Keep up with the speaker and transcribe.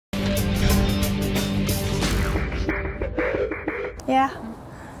Yeah.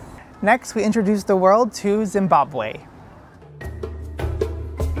 Next, we introduce the world to Zimbabwe.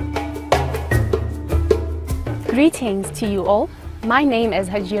 Greetings to you all. My name is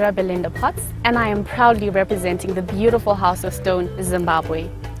Belinda POTTS, and I am proudly representing the beautiful House of Stone, Zimbabwe.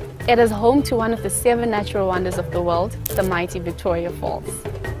 It is home to one of the 7 natural wonders of the world, the mighty Victoria Falls.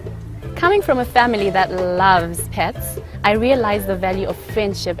 Coming from a family that loves pets, I realized the value of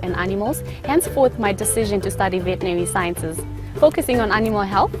friendship in animals, henceforth my decision to study veterinary sciences, focusing on animal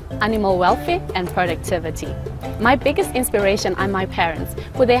health, animal welfare and productivity. My biggest inspiration are my parents,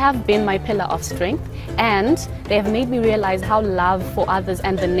 for they have been my pillar of strength and they have made me realize how love for others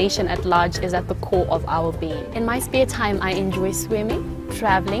and the nation at large is at the core of our being. In my spare time, I enjoy swimming,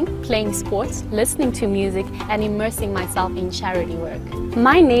 traveling, playing sports, listening to music and immersing myself in charity work.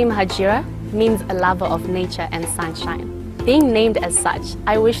 My name Hajira means a lover of nature and sunshine. Being named as such,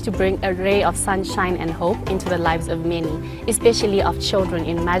 I wish to bring a ray of sunshine and hope into the lives of many, especially of children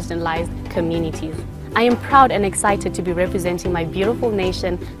in marginalized communities. I am proud and excited to be representing my beautiful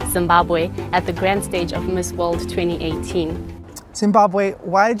nation, Zimbabwe, at the grand stage of Miss World 2018. Zimbabwe,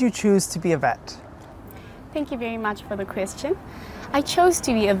 why did you choose to be a vet? Thank you very much for the question. I chose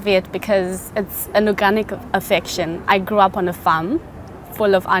to be a vet because it's an organic affection. I grew up on a farm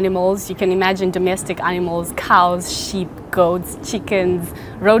full of animals. You can imagine domestic animals, cows, sheep, goats, chickens,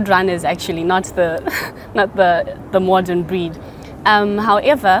 roadrunners actually, not the modern breed.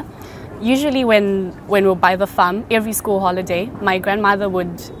 However, usually when we're by the farm, every school holiday, my grandmother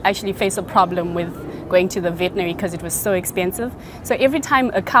would actually face a problem with going to the veterinary because it was so expensive. So every time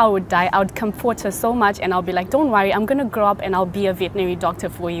a cow would die, I would comfort her so much and I'll be like, don't worry, I'm going to grow up and I'll be a veterinary doctor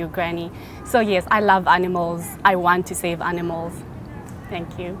for you, Granny. So yes, I love animals. I want to save animals.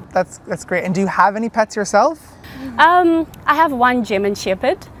 Thank you. That's great. And do you have any pets yourself? I have one German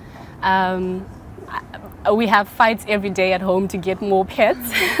Shepherd. We have fights every day at home to get more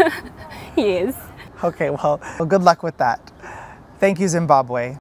pets. Yes. Okay, well, good luck with that. Thank you, Zimbabwe.